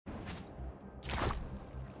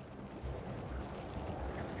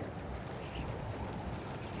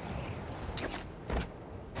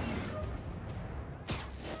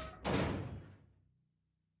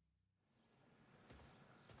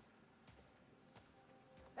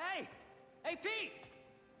Hey, Pete!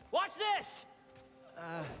 Watch this!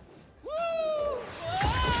 Woo!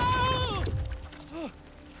 Oh!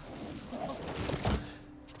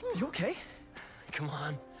 You okay? Come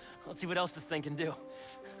on. Let's see what else this thing can do.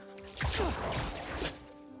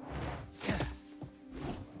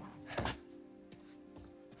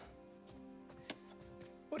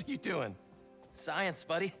 What are you doing? Science,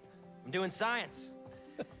 buddy. I'm doing science.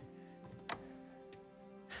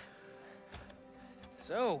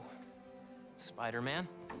 So, Spider-Man,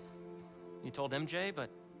 you told MJ, but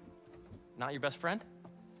not your best friend?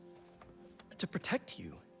 To protect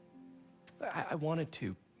you. I wanted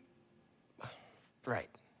to. Right.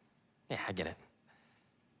 Yeah, I get it.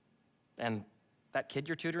 And that kid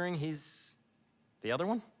you're tutoring, he's the other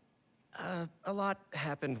one? A lot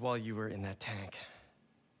happened while you were in that tank.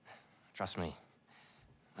 Trust me,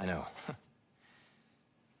 I know.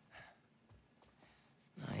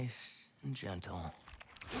 Nice and gentle.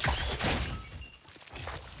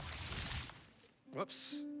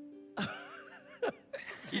 Whoops.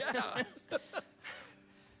 Yeah.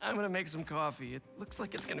 I'm gonna make some coffee. It looks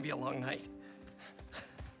like it's gonna be a long night.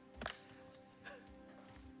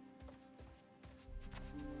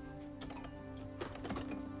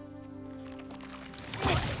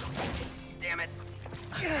 Damn it.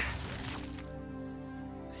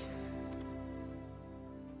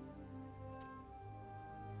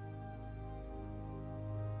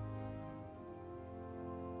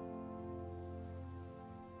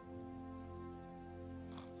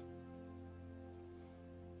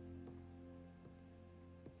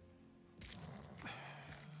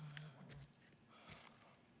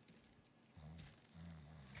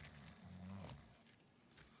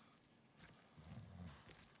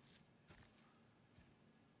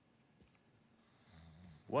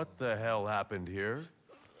 What the hell happened here?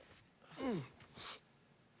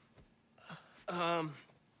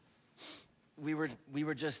 We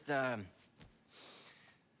were just,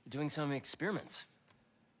 doing some experiments.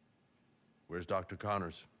 Where's Dr.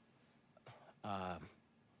 Connors?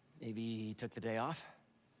 Maybe he took the day off?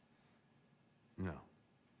 No.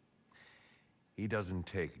 He doesn't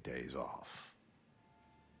take days off.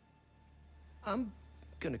 I'm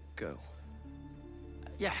gonna go.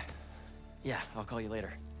 Yeah. Yeah, I'll call you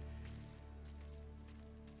later.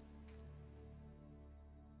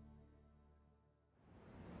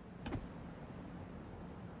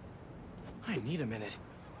 I need a minute.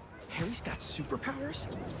 Harry's got superpowers?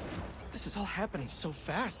 This is all happening so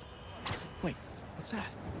fast. Wait, what's that?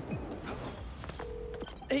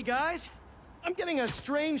 Hey guys, I'm getting a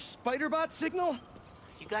strange spider-bot signal.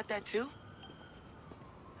 You got that too?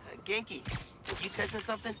 Genki, you testing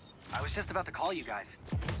something? I was just about to call you guys.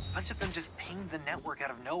 A bunch of them just pinged the network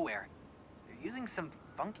out of nowhere. They're using some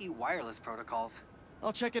funky wireless protocols.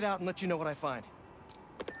 I'll check it out and let you know what I find.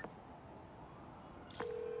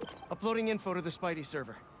 Uploading info to the Spidey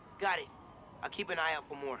server. Got it. I'll keep an eye out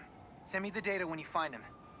for more. Send me the data when you find them.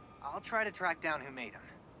 I'll try to track down who made them.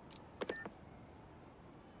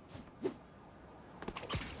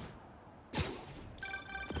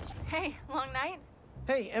 Hey, long night?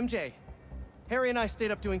 Hey, MJ. Harry and I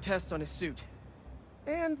stayed up doing tests on his suit.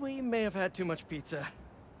 And we may have had too much pizza.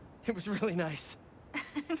 It was really nice.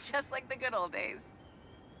 Just like the good old days.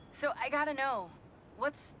 So I gotta know,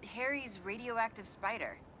 what's Harry's radioactive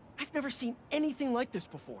spider? I've never seen anything like this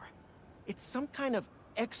before. It's some kind of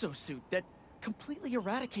exosuit that completely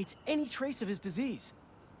eradicates any trace of his disease.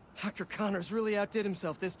 Dr. Connors really outdid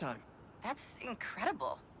himself this time. That's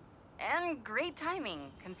incredible. And great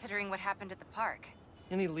timing, considering what happened at the park.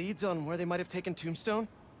 Any leads on where they might have taken Tombstone?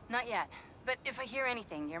 Not yet, but if I hear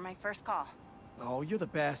anything, you're my first call. Oh, you're the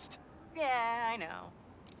best. Yeah, I know.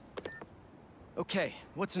 Okay,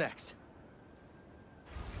 what's next?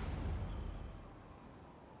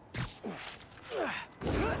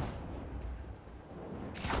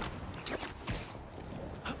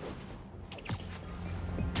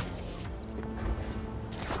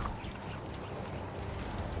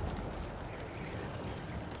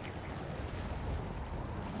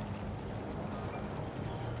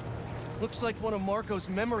 Looks like one of Marco's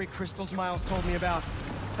memory crystals Miles told me about.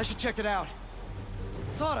 I should check it out.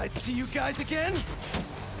 Thought I'd see you guys again.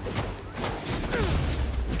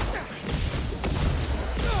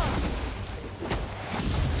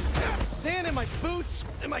 Sand in my boots,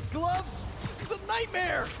 and my gloves. This is a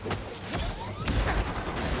nightmare.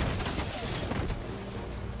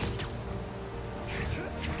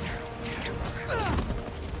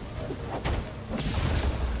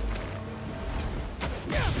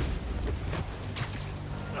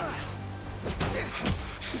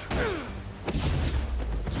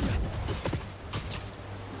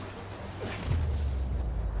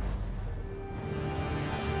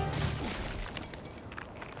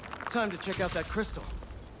 time to check out that crystal.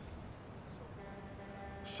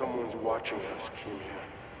 Someone's watching us, Kimia.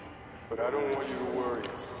 But I don't want you to worry.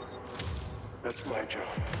 That's my job.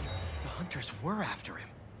 The hunters were after him.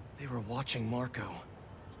 They were watching Marco.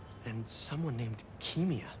 And someone named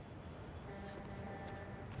Kimia.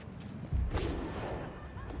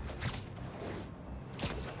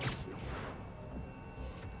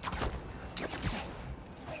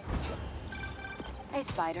 Hey,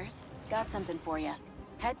 Spiders. Got something for you.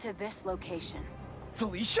 Head to this location.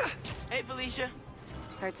 Felicia? Hey, Felicia.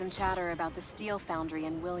 Heard some chatter about the steel foundry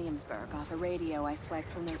in Williamsburg off a radio I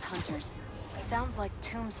swiped from those hunters. Sounds like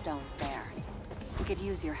tombstones there. We could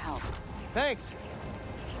use your help. Thanks.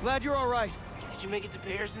 Glad you're all right. Did you make it to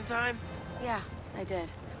Paris in time? Yeah, I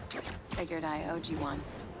did. Figured I owed you one.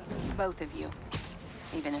 Both of you.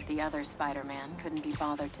 Even if the other Spider-Man couldn't be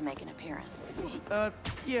bothered to make an appearance.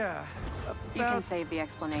 Yeah. You can save the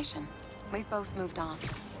explanation. We've both moved on.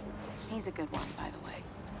 He's a good one, by the way.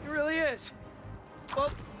 He really is. Well,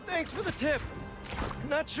 thanks for the tip. I'm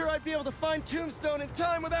not sure I'd be able to find Tombstone in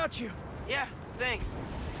time without you. Yeah, thanks.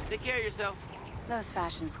 Take care of yourself. Those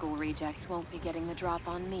fashion school rejects won't be getting the drop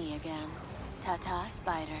on me again. Ta-ta,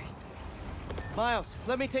 Spiders. Miles,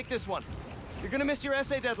 let me take this one. You're gonna miss your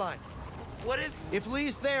essay deadline. What if... If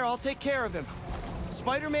Lee's there, I'll take care of him.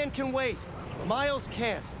 Spider-Man can wait. Miles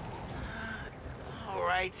can't. All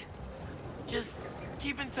right. Just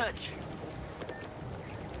keep in touch.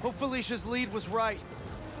 Hope Felicia's lead was right.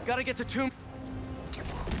 Gotta get to Tomb...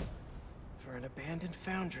 For an abandoned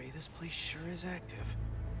foundry, this place sure is active.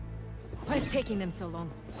 What is taking them so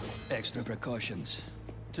long? Extra precautions.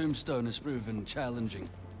 Tombstone has proven challenging.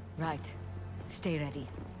 Right. Stay ready.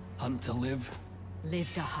 Hunt to live.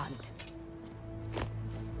 Live to hunt.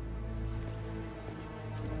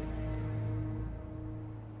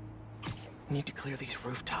 Need to clear these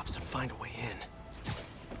rooftops and find a way in.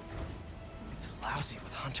 It's lousy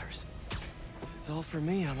with hunters. If it's all for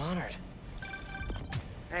me, I'm honored.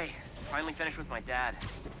 Hey, finally finished with my dad.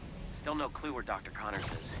 Still no clue where Dr. Connors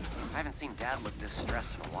is. I haven't seen Dad look this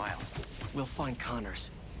stressed in a while. We'll find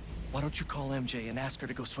Connors. Why don't you call MJ and ask her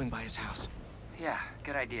to go swing by his house? Yeah,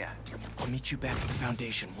 good idea. I'll meet you back at the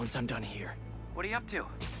Foundation once I'm done here. What are you up to?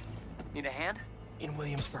 Need a hand? In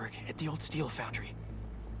Williamsburg, at the old steel foundry.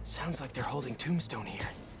 Sounds like they're holding Tombstone here.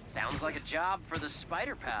 Sounds like a job for the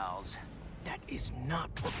Spider Pals. That is not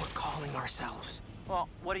what we're calling ourselves. Well,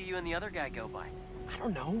 what do you and the other guy go by? I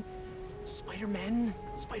don't know. Spider-Men?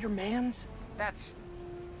 Spider-Mans? That's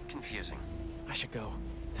confusing. I should go.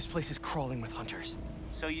 This place is crawling with hunters.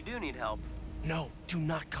 So you do need help? No, do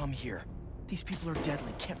not come here. These people are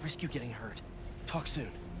deadly. Can't risk you getting hurt. Talk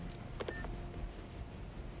soon.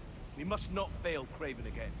 We must not fail KRAVEN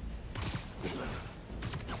again.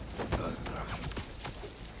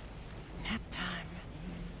 Nap time.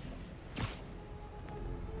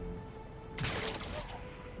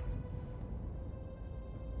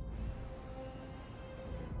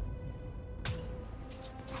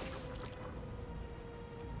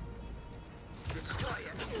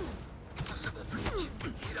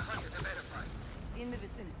 In the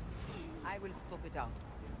vicinity. I will scope it out.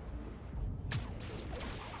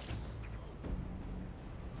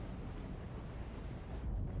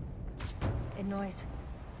 A noise.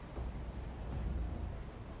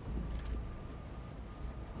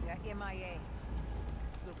 They're MIA.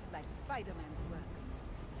 Looks like Spider-Man's work.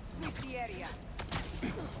 Sweep the area.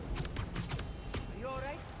 Are you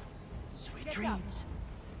alright? Sweet Get dreams.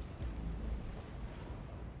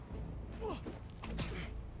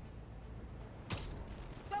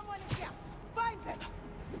 Someone is here! Find them!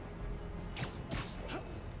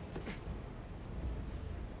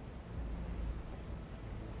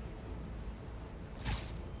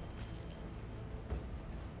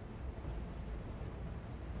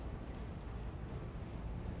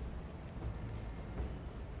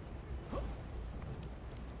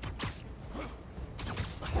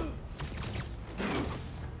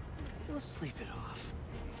 We'll sleep it off.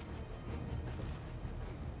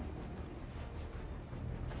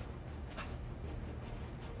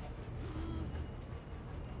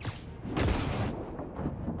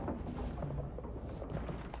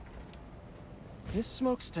 This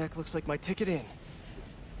smokestack looks like my ticket in.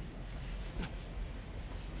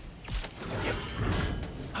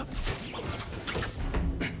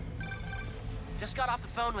 Just got off the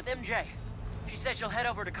phone with MJ. She says she'll head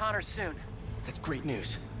over to Connors soon. That's great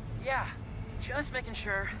news. Yeah, just making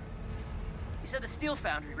sure. You said the steel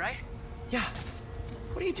foundry, right? Yeah.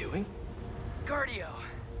 What are you doing? Cardio.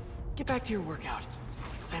 Get back to your workout.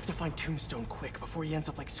 I have to find Tombstone quick before he ends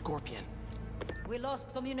up like Scorpion. We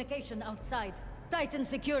lost communication outside. Titan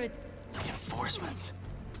security. Reinforcements.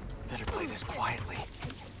 Better play this quietly.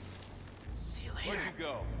 See you later. Where'd you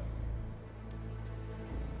go?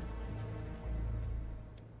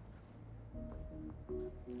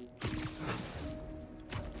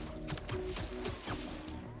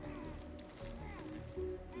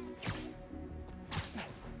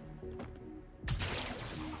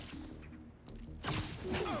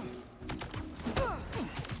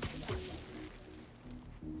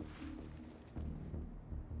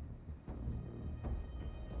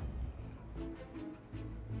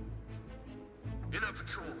 Inner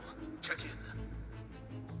patrol, check in.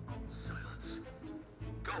 All silence.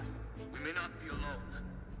 Go. We may not be alone.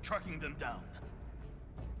 Tracking them down.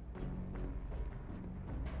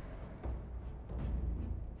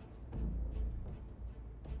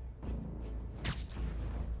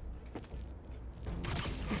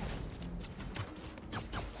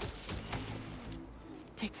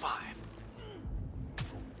 Take 5.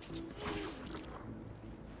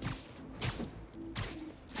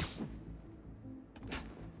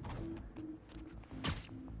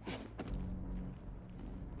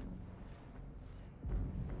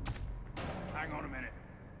 Hang on a minute.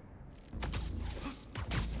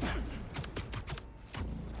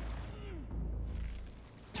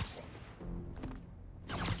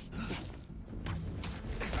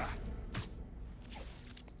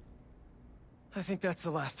 I think that's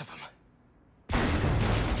the last of them.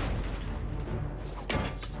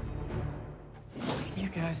 You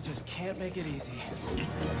guys just can't make it easy.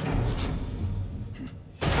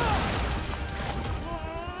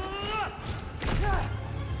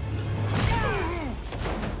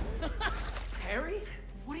 Harry?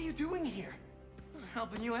 What are you doing here?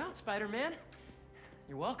 Helping you out, Spider-Man.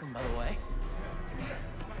 You're welcome, by the way.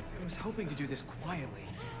 I was hoping to do this quietly.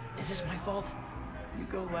 Is this my fault? You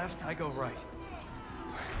go left, I go right.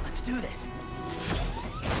 Let's do this.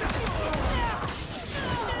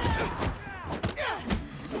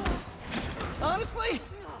 Honestly,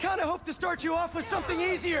 kinda hope to start you off with something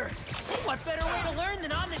easier. What better way to learn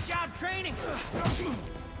than on-the-job training?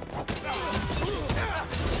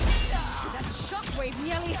 That shockwave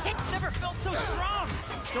nearly hit. Never felt so strong.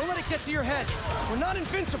 Don't let it get to your head. We're not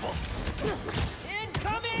invincible.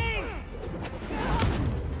 Incoming!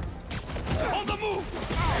 On the move!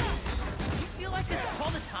 You feel like this all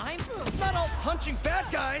the time? It's not all punching bad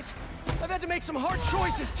guys. I've had to make some hard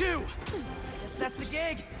choices, too. Guess that's the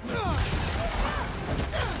gig.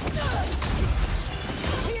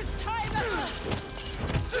 She is time up.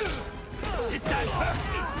 Did that hurt?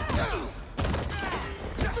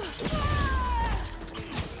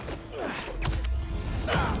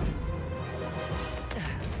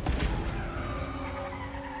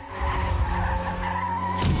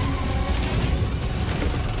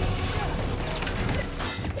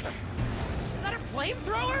 Is that a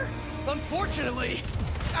flamethrower? Unfortunately,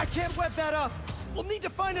 I can't web that up. We'll need to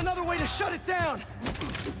find another way to shut it down.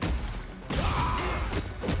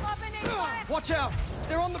 Watch out!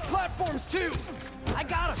 They're on the platforms, too! I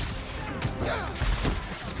got him.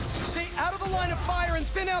 Stay out of the line of fire and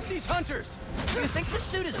thin out these hunters! You think the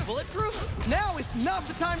suit is bulletproof? Now is not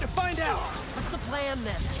the time to find out! What's the plan,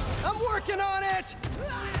 then? I'm working on it!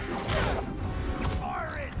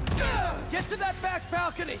 Fire it! Get to that back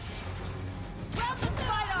balcony! Grab the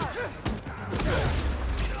spider.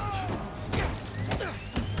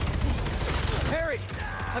 Harry,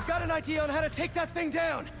 I've got an idea on how to take that thing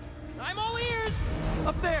down! I'm all ears!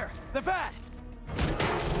 Up there, the vat!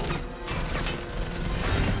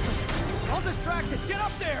 I'll distract it, get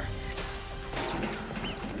up there!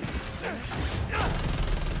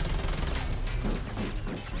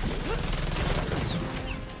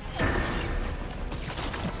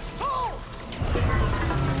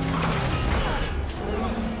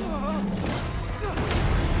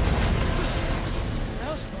 That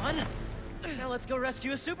was fun. Now let's go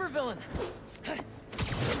rescue a supervillain.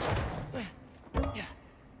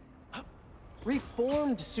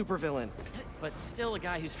 Reformed supervillain. But still a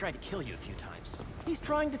guy who's tried to kill you a few times. He's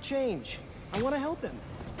trying to change. I want to help him.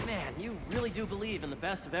 Man, you really do believe in the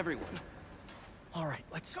best of everyone. All right,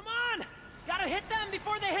 let's... Come on! Gotta hit them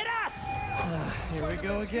before they hit us! Here we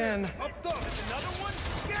go again. Up top is another one?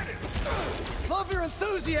 Get it! Love your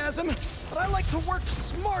enthusiasm, but I like to work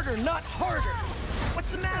smarter, not harder. What's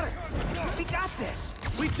the matter? We got this!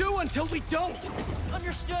 We do until we don't.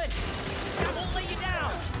 Understood. I won't let you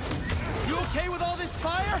down. You okay with all this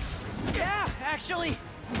fire? Yeah, actually.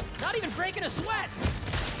 Not even breaking a sweat.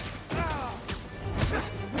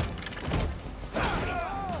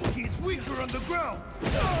 He's weaker on the ground!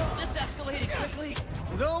 This escalated quickly.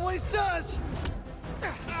 It always does.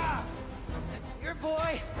 Your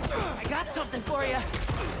boy. I got something for you.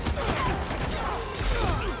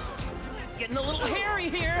 getting a little hairy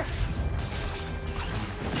here.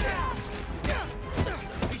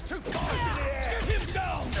 He's too close in the air! Get him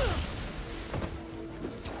down!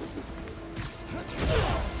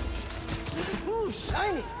 Ooh,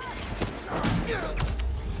 shiny!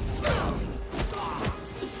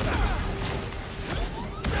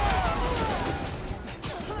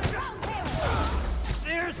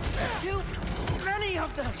 There's too many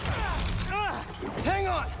of them. Hang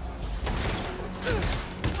on!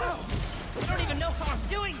 I don't even know how I'm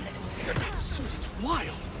doing this. That suit is wild.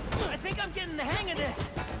 I think I'm getting the hang of this.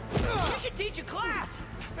 You should teach a class.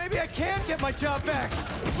 Maybe I can get my job back.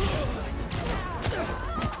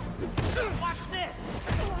 Watch this.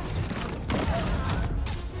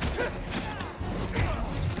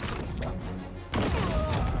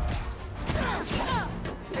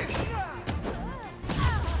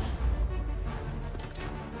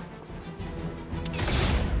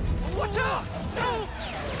 Watch out!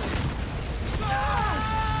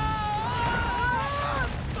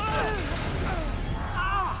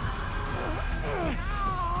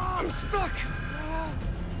 I'm stuck!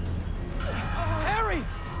 Harry!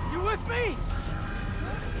 You with me?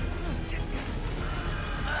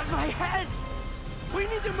 My head. We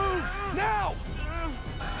need to move! Now!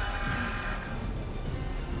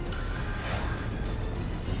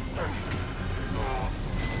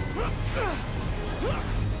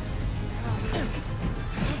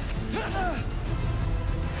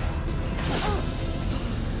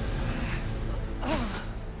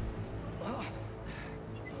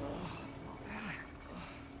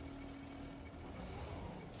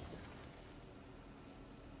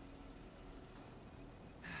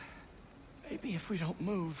 Maybe if we don't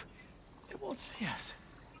move, they won't see us.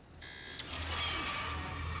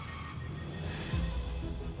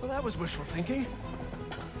 Well, that was wishful thinking.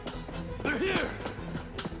 They're here!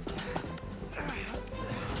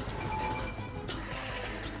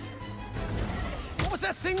 What was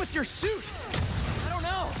that thing with your suit? I don't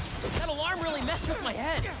know. That alarm really messed with my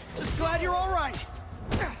head. Just glad you're all right.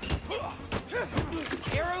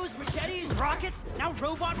 Arrows, machetes, rockets, now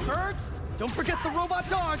robot birds. Don't forget the robot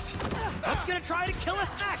dogs. What's gonna try to kill us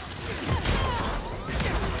next?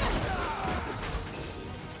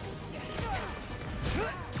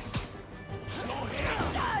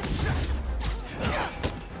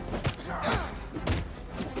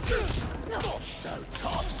 Not so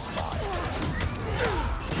top spot!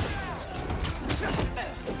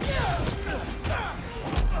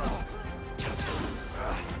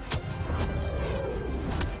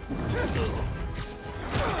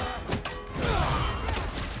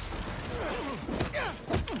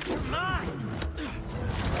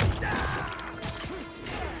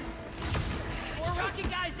 More rocket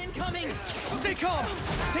guys incoming. Stay calm.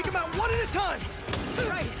 Take them out one at a time.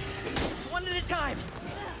 Right. One at a time.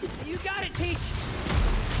 You got it, Teach.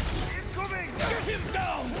 Incoming! Get him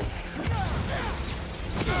down!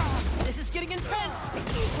 This is getting intense.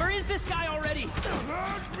 Where is this guy already?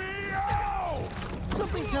 Let me out!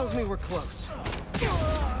 Something tells me we're close.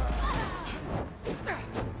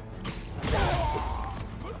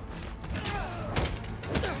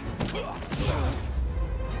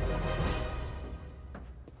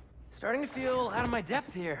 Starting to feel out of my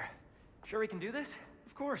depth here. Sure we can do this?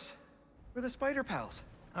 Of course. We're the Spider Pals.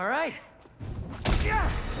 All right.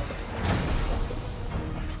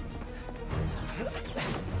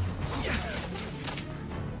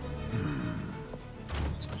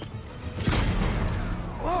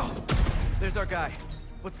 Whoa! There's our guy.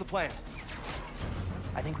 What's the plan?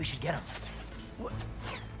 I think we should get him. What?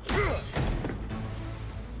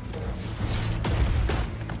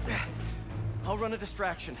 I'll run a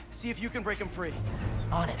distraction. See if you can break him free.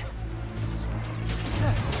 On it.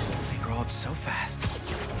 They grow up so fast.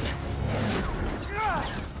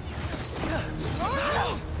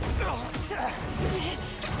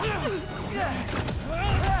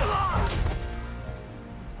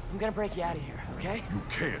 I'm gonna break you out of here, okay? You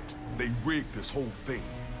can't. They rigged this whole thing.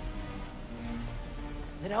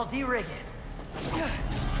 Then I'll de-rig it.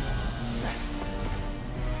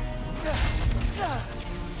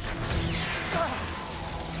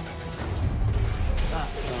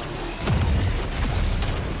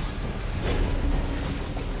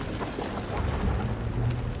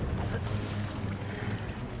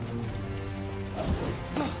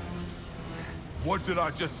 What did I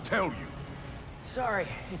just tell you? Sorry,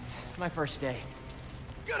 it's my first day.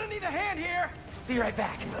 Gonna need a hand here! Be right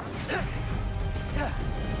back.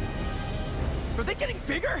 Are they getting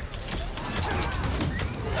bigger?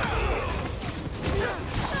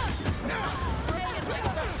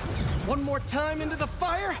 One more time into the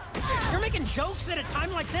fire? You're making jokes at a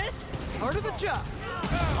time like this? Part of the job.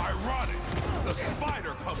 Ironic. The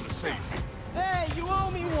spider come to save me. Hey, you owe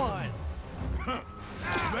me one!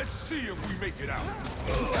 Let's see if we make it out.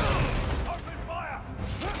 Open fire!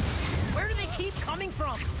 Where do they keep coming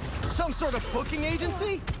from? Some sort of booking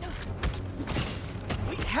agency?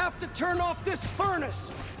 We have to turn off this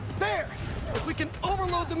furnace! There! If we can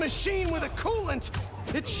overload the machine with a coolant,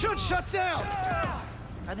 it should shut down!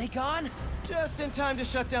 Are they gone? Just in time to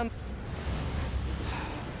shut down...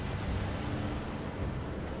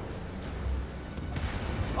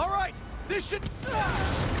 All right, this should...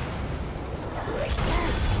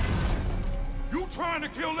 You trying to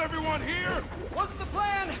kill everyone here? Wasn't the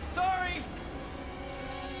plan, sorry!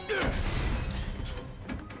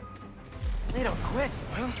 They don't quit.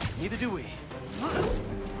 Well, neither do we.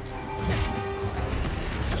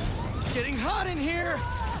 Getting hot in here!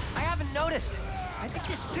 I haven't noticed. I think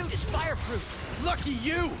this suit is fireproof. Lucky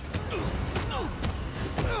you!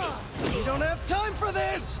 We don't have time for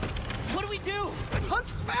this! What do we do? Hunt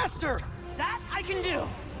faster! That I can do.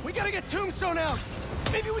 We gotta get Tombstone out!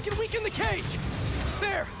 Maybe we can weaken the cage!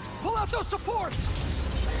 There! Pull out those supports!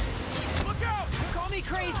 Look out! Call me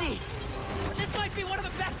crazy, but this might be one of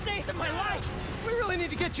the best days of my life! We really need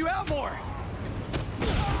to get you out more!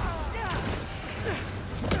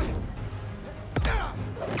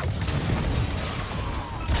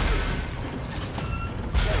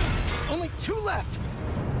 Only 2 left!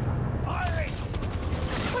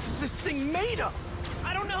 What's this thing made of?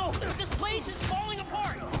 I don't know, but this place is falling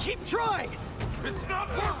apart! Keep trying! It's not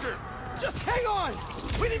working! Just hang on!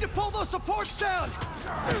 We need to pull those supports down!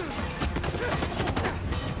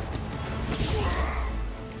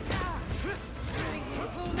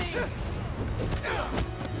 Pull me!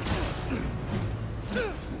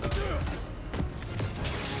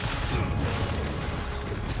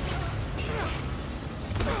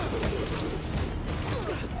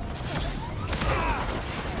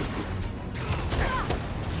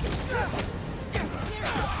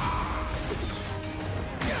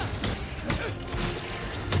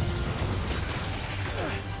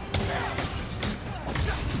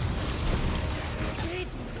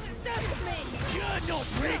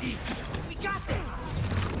 We got this!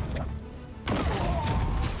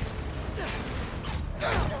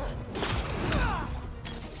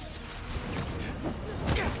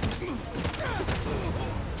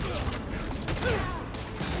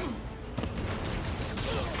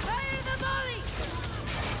 Fire the volley!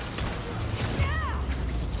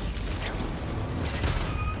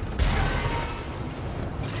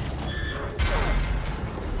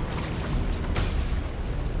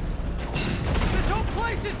 This whole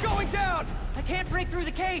place is going down! I can't break through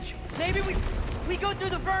the cage. Maybe we go through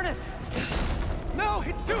the furnace. No,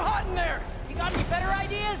 it's too hot in there! You got any better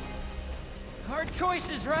ideas? Hard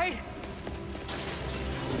choices, right?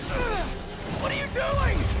 What are you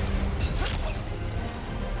doing?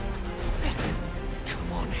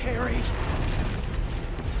 Come on, Harry.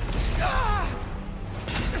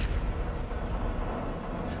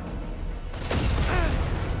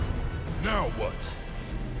 Now what?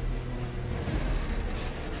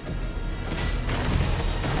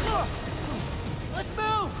 Let's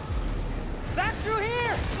move! Fast through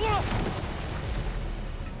here!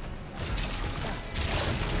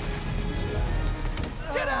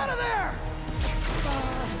 Get out of there!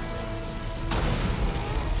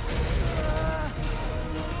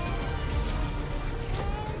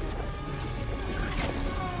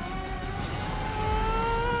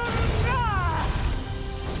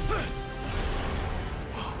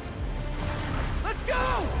 Let's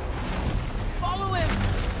go! Follow him!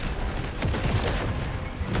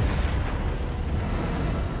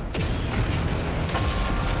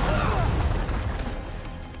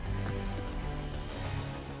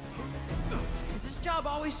 Is this job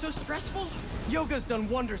always so stressful? Yoga's done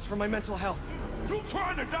wonders for my mental health. You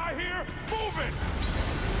trying to die here? Move it!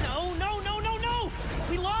 No, no, no, no, no!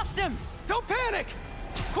 We lost him! Don't panic!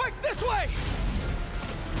 Quick, this way!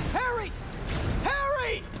 Harry!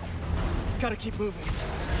 Harry! Gotta keep moving.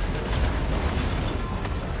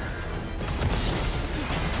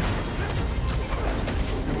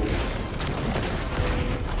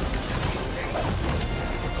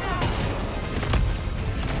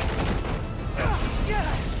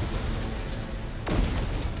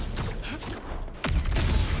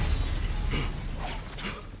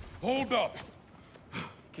 Hold up!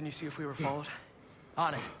 Can you see if we were followed?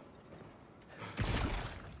 On it.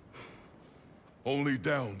 Only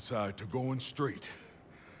downside to going straight.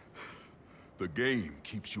 The game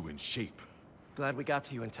keeps you in shape. Glad we got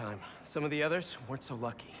to you in time. Some of the others weren't so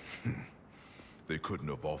lucky. They couldn't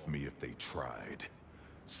have off me if they tried.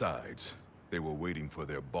 Besides, they were waiting for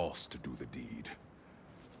their boss to do the deed.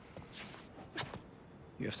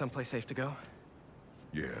 You have someplace safe to go?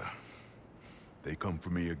 Yeah. They come for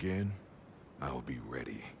me again, I'll be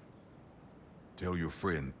ready. Tell your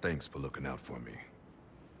friend thanks for looking out for me.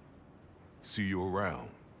 See you around,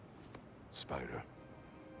 Spider.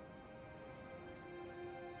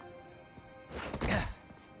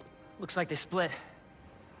 Looks like they split.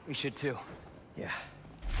 We should too. Yeah.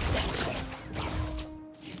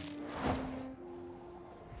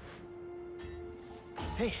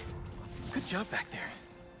 Hey, good job back there.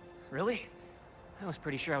 Really? I was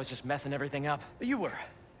pretty sure I was just messing everything up. You were,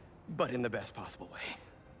 but in the best possible way.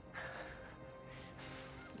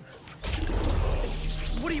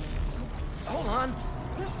 What do you... Hold on.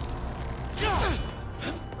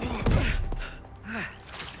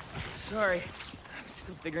 Sorry. I'm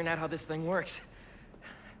still figuring out how this thing works.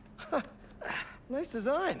 Nice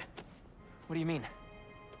design. What do you mean?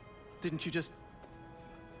 Didn't you just...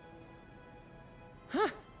 Huh.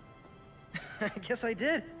 I guess I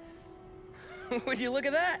did. Would you look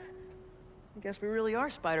at that? I guess we really are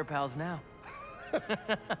spider pals now. I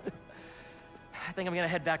think I'm gonna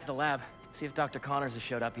head back to the lab, see if Dr. Connors has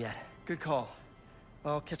showed up yet. Good call.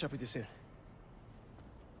 I'll catch up with you soon.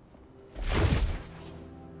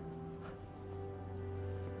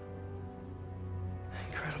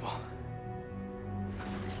 Incredible.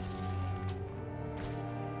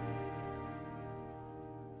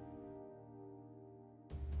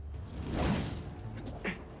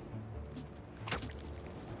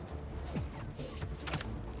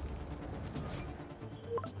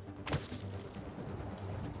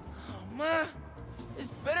 Ma, this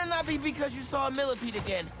better not be because you saw a millipede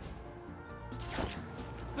again.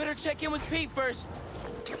 Better check in with Pete first.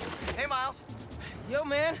 Hey, Miles. Yo,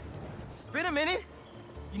 man. It's been a minute.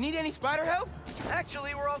 You need any spider help?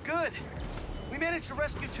 Actually, we're all good. We managed to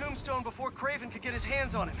rescue Tombstone before KRAVEN could get his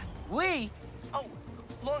hands on him. We? Oh,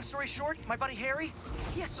 long story short, my buddy Harry,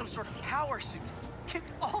 he has some sort of power suit.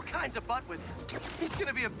 Kicked all kinds of butt with it. He's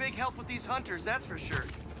gonna be a big help with these hunters, that's for sure.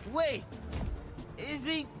 Wait, is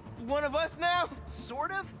he one of us now?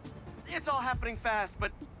 Sort of? It's all happening fast,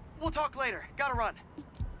 but we'll talk later. Gotta run.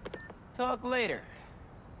 Talk later.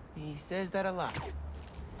 He says that a lot.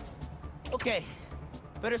 Okay,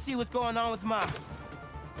 better see what's going on with Ma.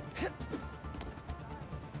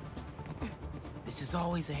 This is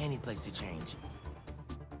always a handy place to change.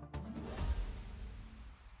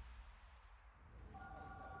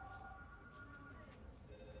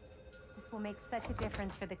 This will make such a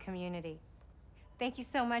difference for the community. Thank you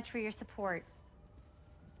so much for your support.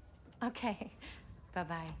 Okay,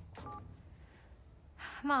 bye-bye.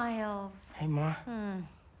 Miles. Hey, Ma.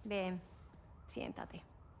 Ven, siéntate.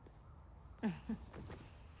 I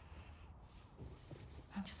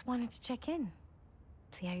just wanted to check in,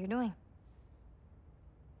 see how you're doing.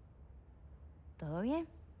 ¿Todo bien?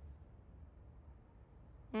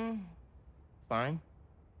 Fine.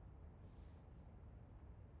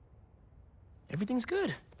 Everything's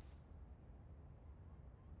good.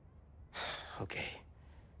 Okay.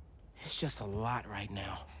 It's just a lot right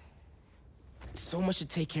now. So much to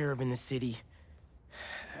take care of in the city.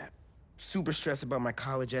 Super stressed about my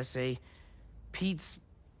college essay. Pete's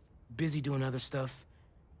busy doing other stuff.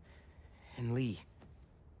 And Lee.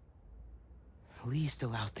 Lee's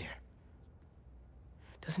still out there.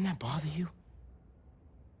 Doesn't that bother you?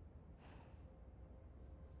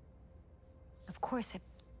 Of course it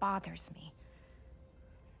bothers me.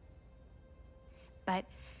 But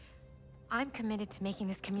I'm committed to making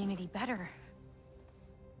this community better.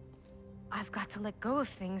 I've got to let go of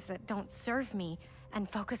things that don't serve me and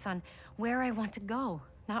focus on where I want to go,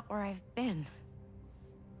 not where I've been.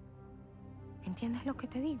 ¿Entiendes lo que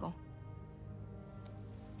te digo?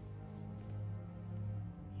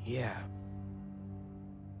 Yeah.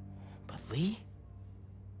 But Lee?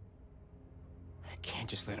 I can't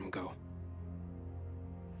just let him go.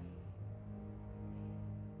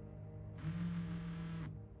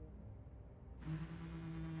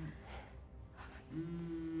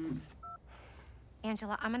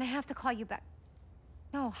 Angela, I'm gonna have to call you back.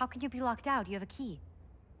 No, how can you be locked out? You have a key.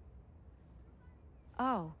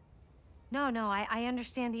 Oh. No, I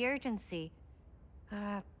understand the urgency.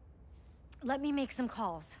 Let me make some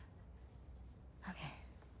calls. Okay.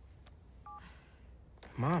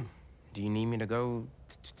 Mom, do you need me to go?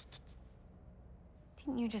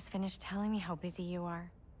 Didn't you just finish telling me how busy you are?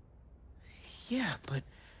 Yeah, but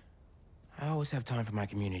I always have time for my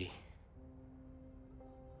community.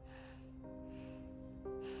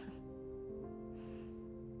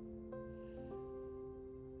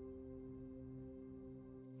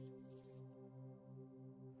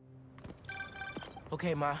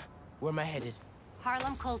 Okay, Ma, where am I headed?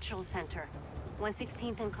 Harlem Cultural Center.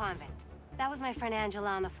 116th and Convent. That was my friend Angela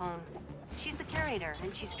on the phone. She's the curator,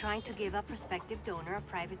 and she's trying to give a prospective donor a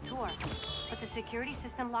private tour. But the security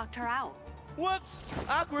system locked her out. Whoops!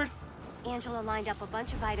 Awkward. Angela lined up a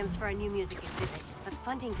bunch of items for a new music exhibit, but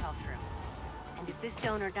funding fell through. And if this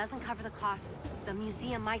donor doesn't cover the costs, the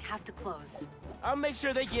museum might have to close. I'll make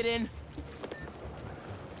sure they get in.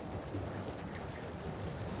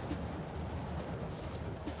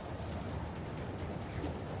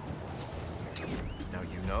 Now,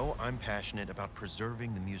 you know I'm passionate about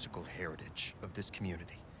preserving the musical heritage of this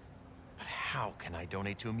community. But how can I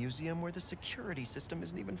donate to a museum where the security system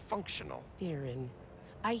isn't even functional? Darren,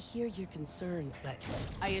 I hear your concerns, but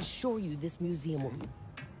I assure you this museum will be...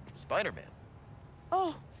 Spider-Man.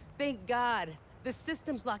 Oh, thank God. The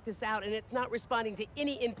system's locked us out and it's not responding to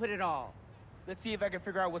any input at all. Let's see if I can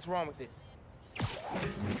figure out what's wrong with it.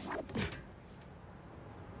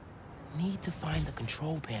 Need to find the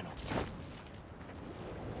control panel.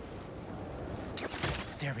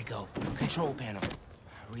 There we go. Control panel.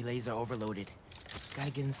 Relays are overloaded.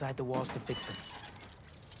 Gotta get inside the walls to fix them.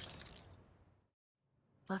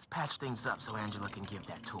 Let's patch things up so Angela can give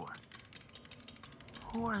that tour.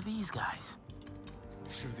 Who are these guys?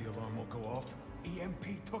 Sure the alarm won't go off?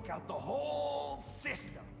 EMP took out the whole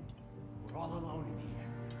system. We're all alone in here.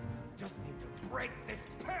 Just need to break this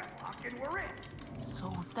padlock and we're in.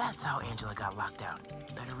 So that's how Angela got locked out.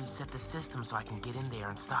 Better reset the system so I can get in there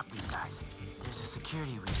and stop these guys. There's a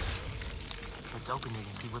security relay. Let's open it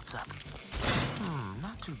and see what's up.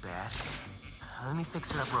 Not too bad. Let me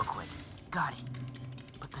fix it up real quick. Got it.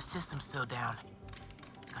 But the system's still down.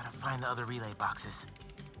 Gotta find the other relay boxes.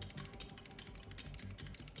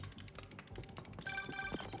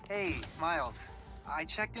 Hey, Miles. I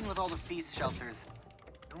checked in with all the feast shelters.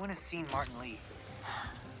 No one has seen Martin Lee.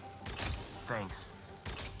 Thanks.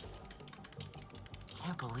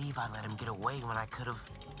 Can't believe I let him get away when I could've...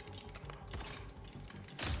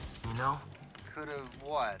 You know? Could've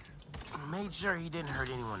what? Made sure he didn't hurt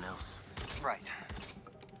anyone else. Right.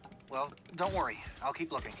 Well, don't worry. I'll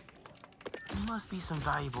keep looking. There must be some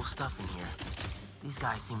valuable stuff in here. These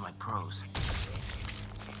guys seem like pros.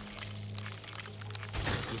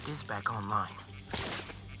 Get this back online.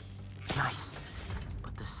 Nice.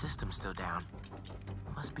 But the system's still down.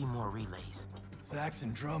 Must be more relays. Sax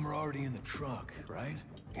and drum are already in the trunk, right?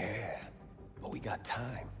 Yeah, but we got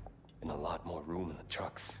time. And a lot more room in the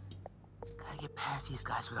trucks. Gotta get past these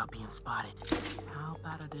guys without being spotted. How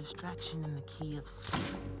about a distraction in the key of C?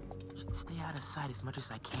 Should stay out of sight as much as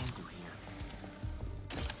I can through here.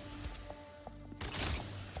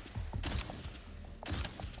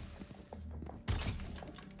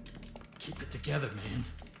 Keep it together, man.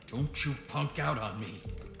 Don't you punk out on me.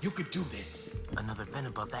 You could do this. Another vent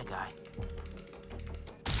above that guy.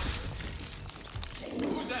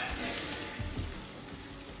 Who's that?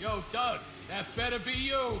 Yo, Doug, that better be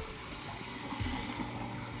you.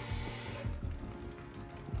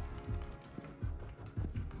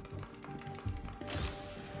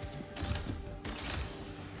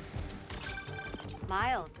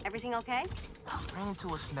 Miles, everything okay? Ran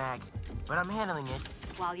into a snag, but I'm handling it.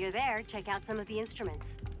 While you're there, check out some of the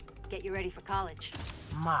instruments. Get you ready for college.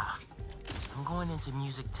 Ma, I'm going into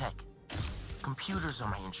music tech. Computers are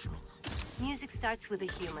my instruments. Music starts with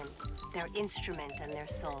a human, their instrument and their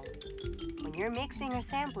soul. When you're mixing or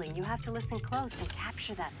sampling, you have to listen close and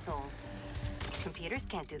capture that soul. Computers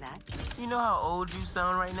can't do that. You know how old you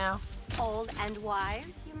sound right now? Old and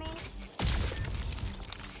wise, you mean?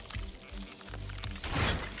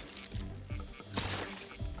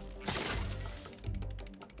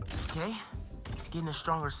 Okay, getting a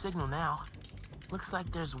stronger signal now. Looks like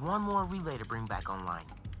there's one more relay to bring back online.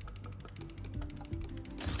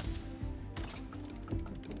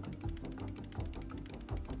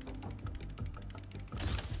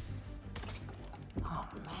 Oh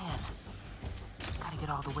man, gotta get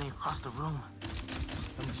all the way across the room.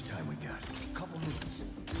 How much time we got? A couple minutes.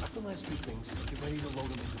 Got the last few things. Get ready to load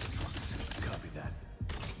them into the trucks. Copy that.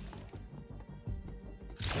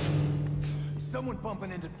 Is someone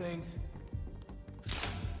bumping into things?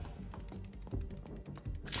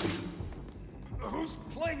 Who's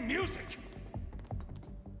playing music?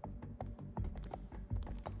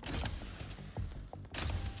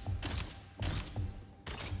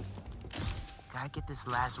 Gotta get this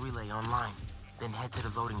last relay online, then head to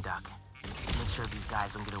the loading dock. Make sure these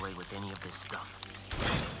guys don't get away with any of this stuff.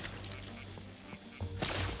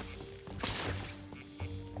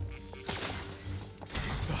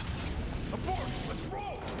 Abort! Let's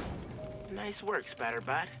roll! Nice work,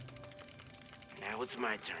 Spatterbot. Now it's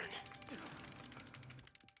my turn.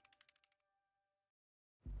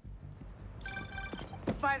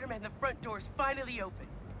 Spider-Man, the front door's finally open.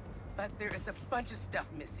 But there is a bunch of stuff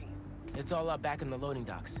missing. It's all up back in the loading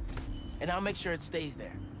docks. And I'll make sure it stays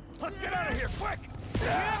there. Let's get out of here, quick!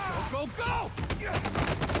 Go, go, go!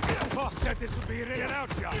 Boss said this would be an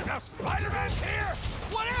in-and-out job. Now Spider-Man's here!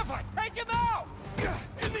 Whatever! Take him out!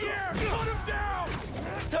 In the air! Put him down!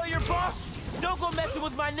 Tell your boss, don't go messing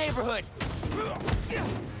with my neighborhood!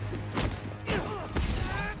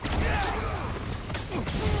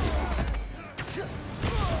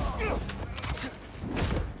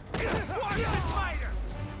 Watch the spider!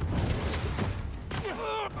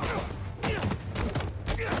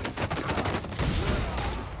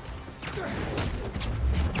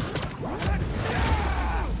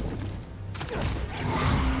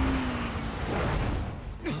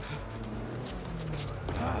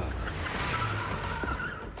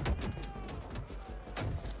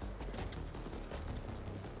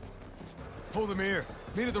 Hold him here.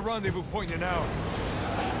 Meet at the rendezvous point in an hour.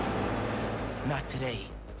 Not today.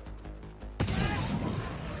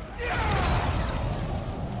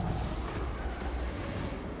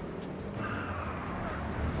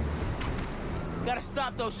 Gotta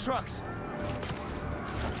stop those trucks.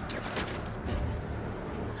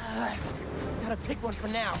 Gotta pick one for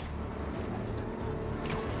now.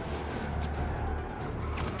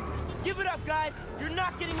 Give it up, guys! You're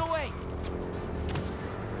not getting away!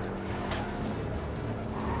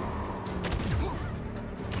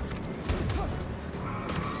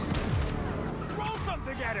 Throw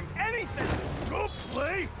something at him! Anything! Go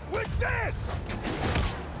play with this!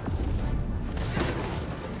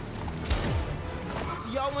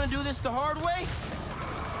 So y'all wanna do this the hard way?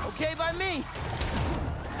 Okay by me.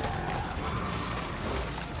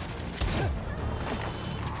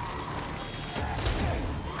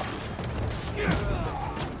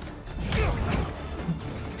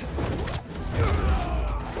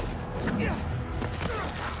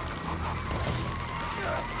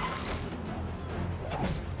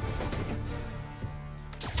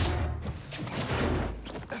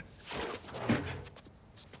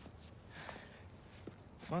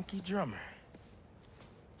 Funky drummer.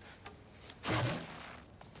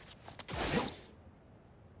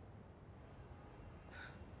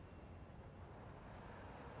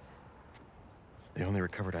 They only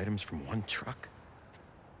recovered items from one truck?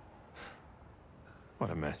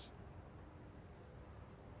 What a mess.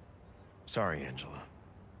 Sorry, Angela.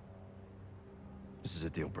 This is a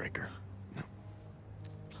deal breaker. No.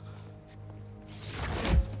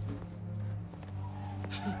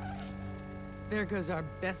 There goes our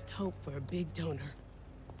best hope for a big donor.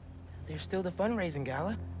 There's still the fundraising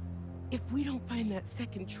gala. If we don't find that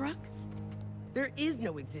second truck, there is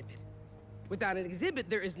no exhibit. Without an exhibit,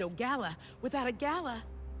 there is no gala. Without a gala,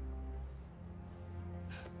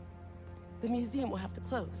 the museum will have to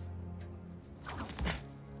close.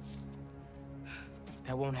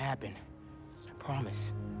 That won't happen. I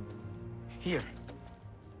promise. Here.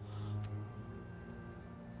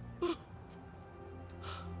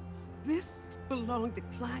 This belonged to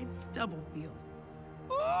Clyde Stubblefield.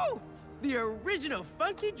 Ooh! The original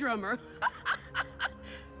funky drummer.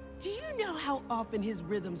 Do you know how often his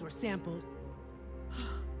rhythms were sampled?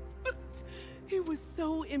 He was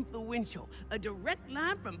so influential. A direct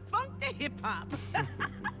line from funk to hip-hop.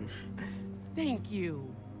 Thank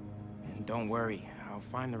you. And don't worry, I'll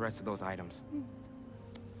find the rest of those items.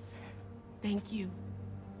 Thank you.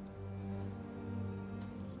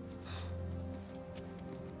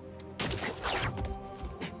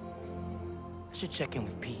 I should check in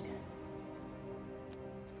with Pete.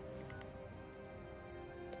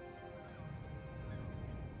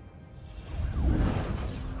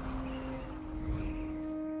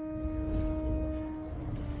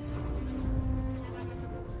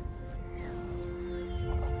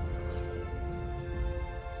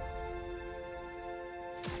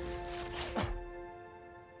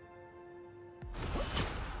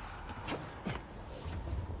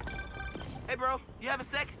 Hey, bro, you have a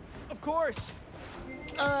sec? Of course.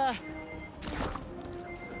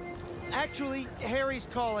 Actually, Harry's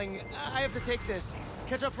calling. I have to take this.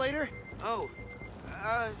 Catch up later? Oh,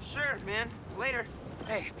 sure, man. Later.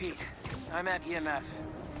 Hey, Pete. I'm at EMF.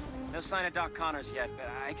 No sign of Doc Connors yet, but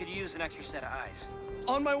I could use an extra set of eyes.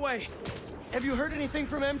 On my way. Have you heard anything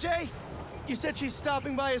from MJ? You said she's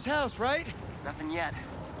stopping by his house, right? Nothing yet.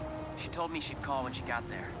 She told me she'd call when she got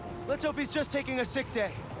there. Let's hope he's just taking a sick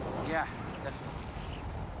day. Yeah, definitely.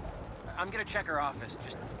 I'm gonna check her office.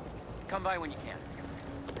 Just come by when you can.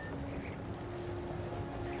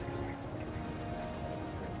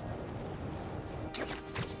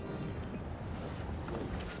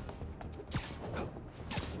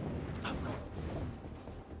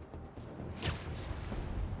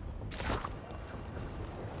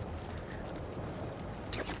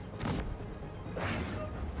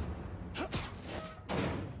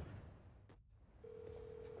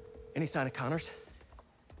 Any sign of Connors?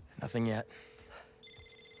 Nothing yet.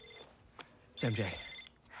 It's MJ.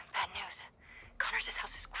 Bad news. Connors'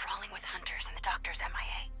 house is crawling with hunters and the doctor's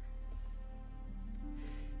MIA.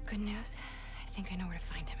 Good news. I think I know where to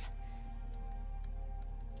find him.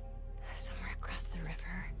 Somewhere across the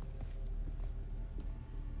river.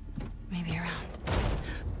 Maybe around.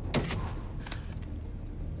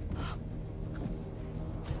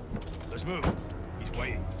 Let's move. He's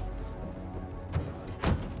waiting.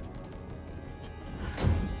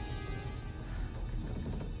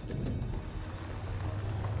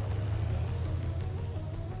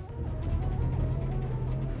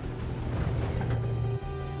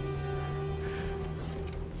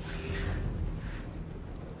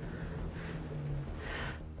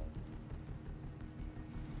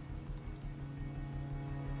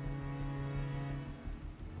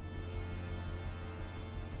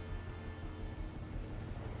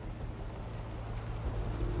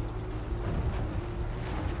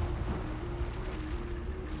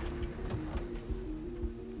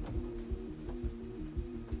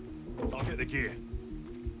 I'll get the gear.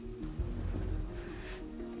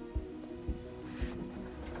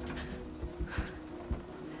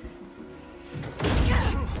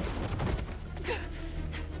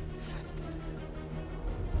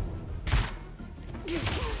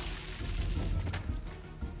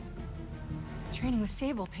 Training with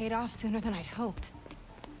Sable paid off sooner than I'd hoped.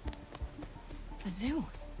 A zoo.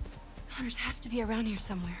 Connors has to be around here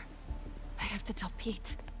somewhere. I have to tell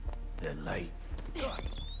Pete. They're late.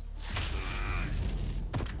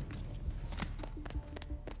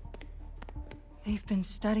 They've been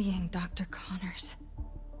studying Dr. Connors.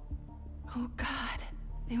 Oh God,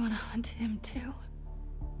 they want to hunt him too?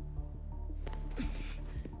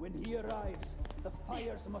 When he arrives, the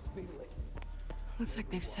fires must be lit. Looks like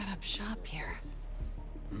they've set up shop here.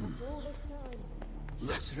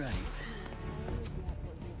 That's right.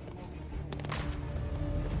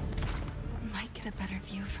 Might get a better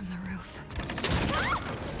view from the roof.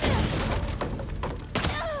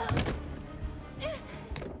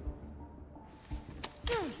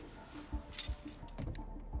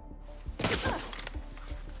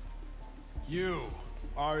 You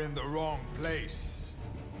are in the wrong place,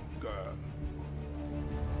 girl.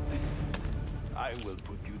 I will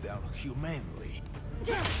put you down humanely.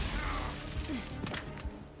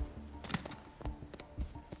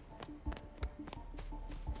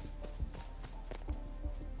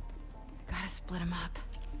 Gotta split him up.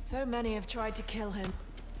 So many have tried to kill him.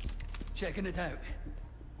 Checking it out.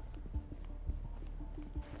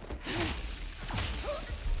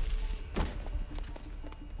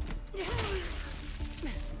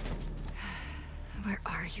 Where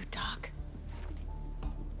are you, Doc?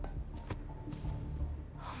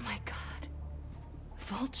 Oh my God.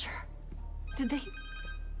 Vulture. Did they...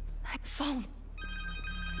 Phone.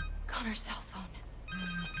 Connor's cell phone.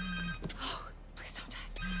 Oh, please don't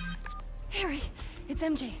die. Harry, it's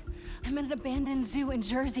MJ. I'm in an abandoned zoo in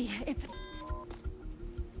Jersey. It's...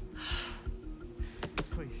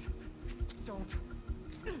 Please, don't.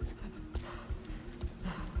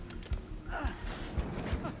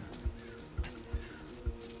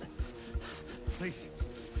 Please,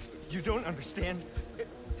 you don't understand.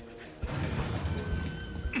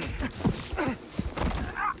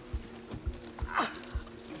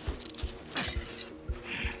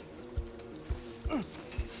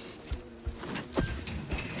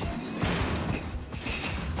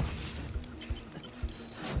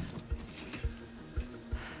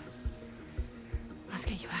 Let's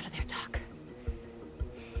get you out of there, Doc.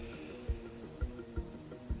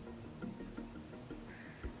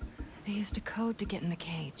 They used a code to get in the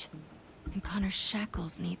cage. And Connor's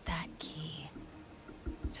shackles need that key.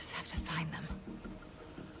 Just have to find them.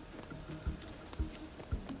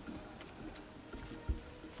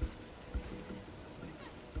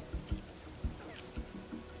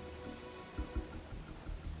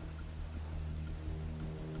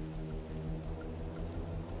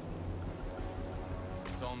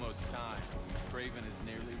 It's almost time. KRAVEN is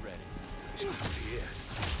nearly ready. This could be it.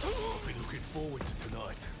 I've been looking forward to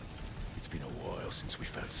tonight. It's been a while since we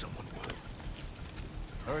found someone worth.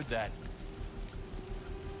 Heard that.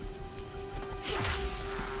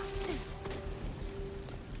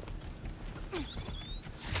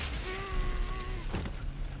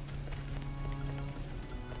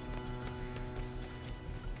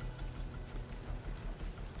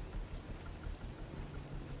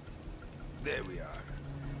 There we are.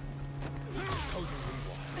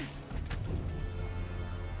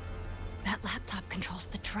 That laptop controls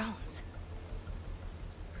the drones.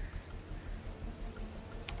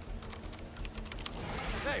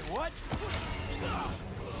 Hey, what?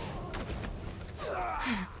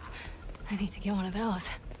 I need to get one of those.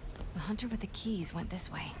 The hunter with the keys went this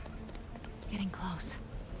way. Getting close.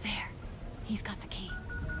 There. He's got the key.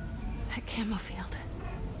 That camo field.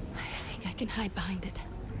 I think I can hide behind it.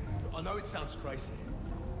 I know it sounds crazy,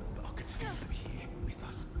 but I can feel them here with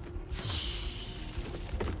us.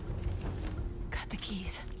 Got the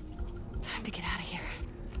keys. Time to get out of here.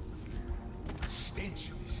 The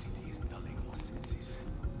stench of this city is dulling our senses.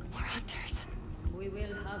 More hunters. We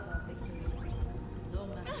will have our victory. No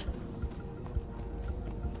matter the cost.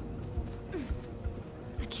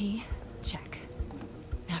 The key? Check.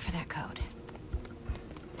 Now for that code.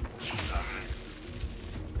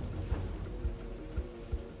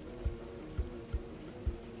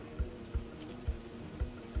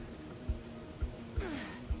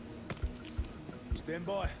 Stand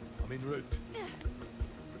by. I'm en route.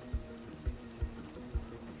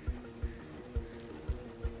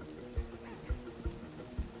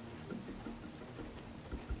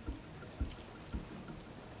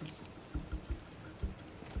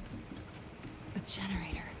 The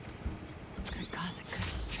generator. Could cause a good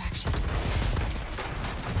distraction.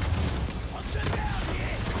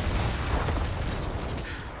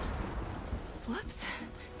 Whoops.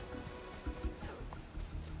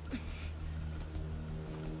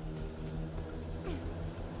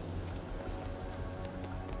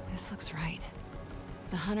 This looks right.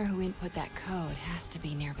 The hunter who input that code has to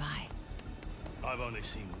be nearby. I've only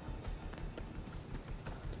seen...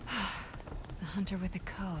 The hunter with the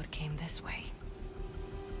code came this way.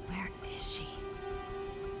 Where is she?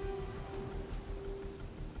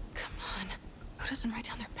 Come on. Who doesn't write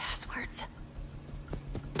down their passwords?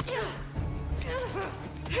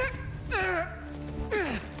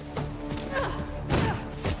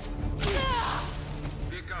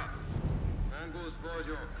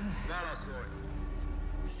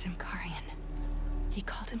 Simkarian. He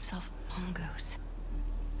called himself Mongoose.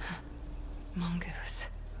 Mongoose.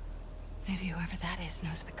 Maybe whoever that is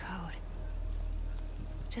knows the code.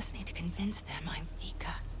 Just need to convince them I'm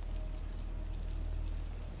Vika.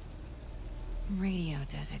 Radio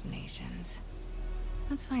designations.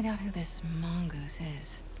 Let's find out who this Mongoose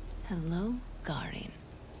is. Hello, Garin.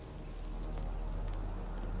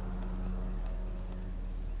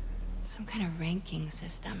 Some kind of ranking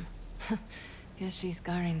system. Guess she's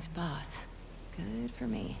Garin's boss. Good for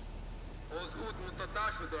me.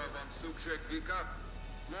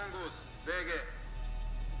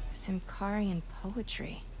 Simkarian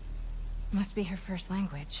poetry. Must be her first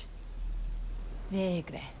language.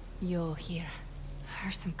 Vegre, yo here.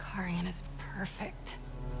 Her Simkarian is perfect.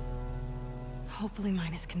 Hopefully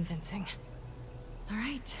mine is convincing. All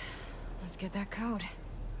right, let's get that code.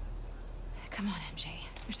 Come on, MJ.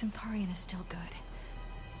 Your Simkarian is still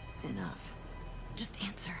good. Enough. Just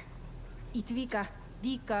answer. Itvika,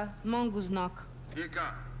 Vika, Monguznak.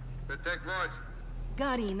 Vika, betek vagy?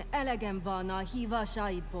 Garin, elegem van a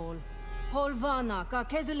hívásaidból. Hol vannak a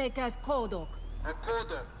kezülékhez kódok? A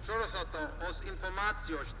kódok sorozata az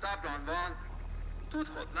információs táblán van.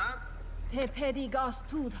 Tudhatnád? Te pedig azt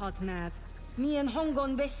tudhatnád. Milyen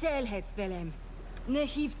hangon beszélhetsz velem. Ne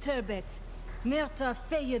hív többet, mert a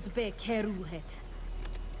fejedbe kerülhet.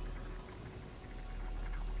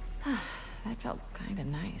 That felt kinda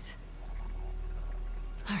nice.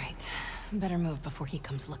 All right, better move before he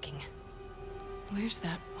comes looking. Where's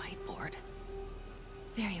that whiteboard?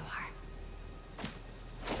 There you are.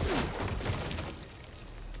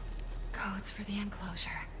 Codes for the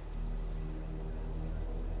enclosure.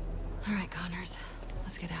 All right, Connors,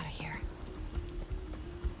 let's get out of here.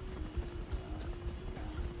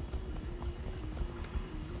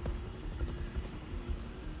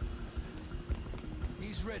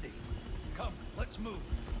 He's ready. Come, let's move.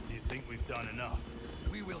 Do you think we've done enough?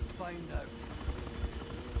 We will find out.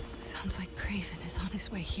 Sounds like KRAVEN is on his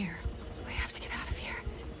way here. We have to get out of here.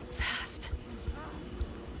 Fast.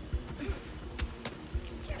 The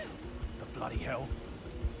bloody hell.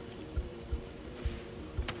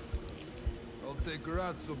 I'll take her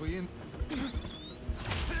out, so be in.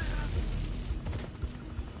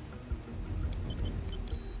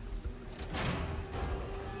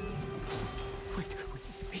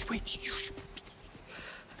 Wait.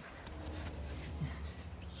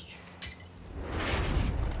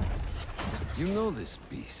 You know this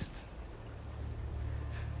beast.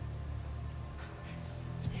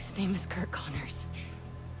 His name is Kurt Connors.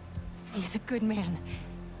 He's a good man.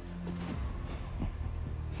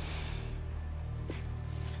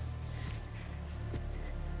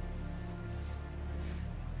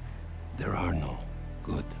 There are no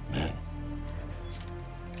good men.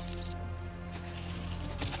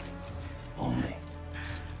 Only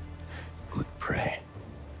good prey.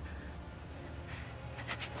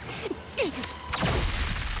 Please!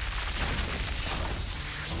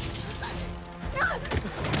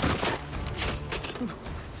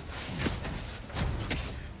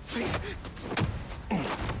 Please.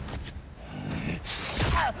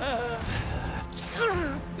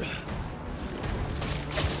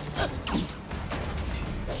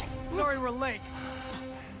 Sorry we're late.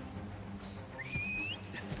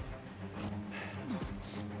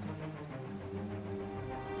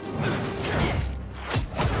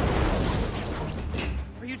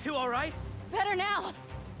 Are you two all right? Better now!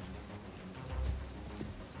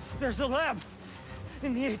 There's a lab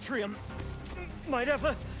in the atrium. Might have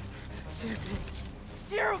a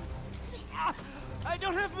serum. I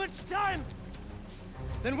don't have much time.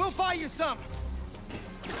 Then we'll buy you some.